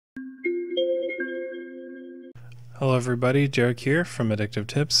Hello everybody, Jarek here from Addictive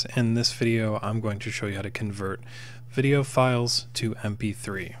Tips. In this video I'm going to show you how to convert video files to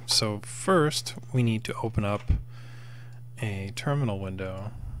MP3. So first we need to open up a terminal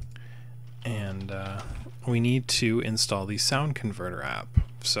window and we need to install the sound converter app.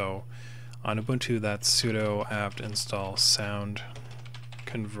 So on Ubuntu that's sudo apt install sound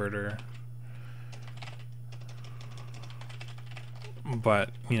converter, but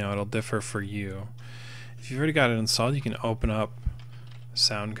it'll differ for you. If you've already got it installed, you can open up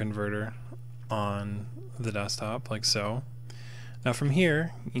Sound Converter on the desktop like so. Now from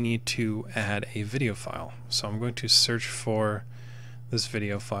here you need to add a video file. So I'm going to search for this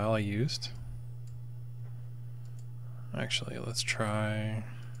video file I used. Actually, let's try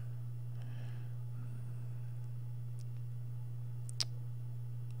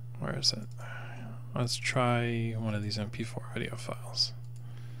where is it? Let's try one of these MP4 video files.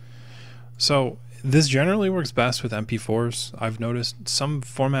 So this generally works best with MP4s. I've noticed some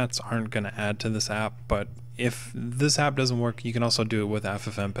formats aren't going to add to this app, but if this app doesn't work, you can also do it with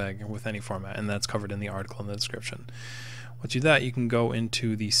FFmpeg with any format, and that's covered in the article in the description. Once you do that, you can go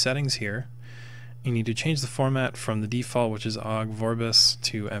into the settings here. You need to change the format from the default, which is OGG Vorbis,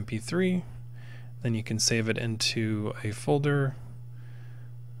 to MP3. Then you can save it into a folder.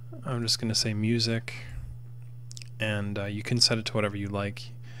 I'm just going to say music, and you can set it to whatever you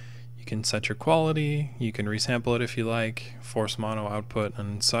like. You can set your quality, you can resample it if you like, force mono output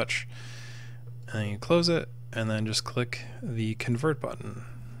and such. And then you close it and then just click the convert button.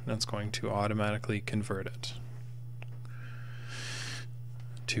 That's going to automatically convert it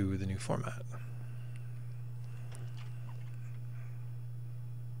to the new format.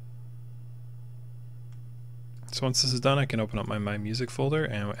 So once this is done, I can open up my My Music folder,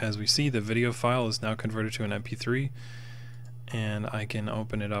 and as we see, the video file is now converted to an MP3. And I can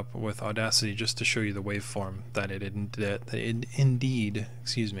open it up with Audacity just to show you the waveform that it indeed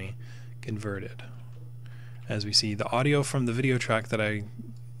converted. As we see, the audio from the video track that I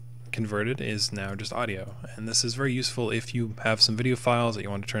converted is now just audio, and this is very useful if you have some video files that you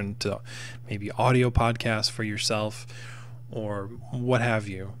want to turn into maybe audio podcasts for yourself or what have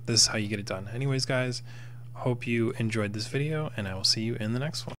you. This is how you get it done. Anyways guys, hope you enjoyed this video, and I will see you in the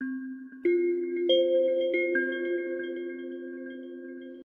next one.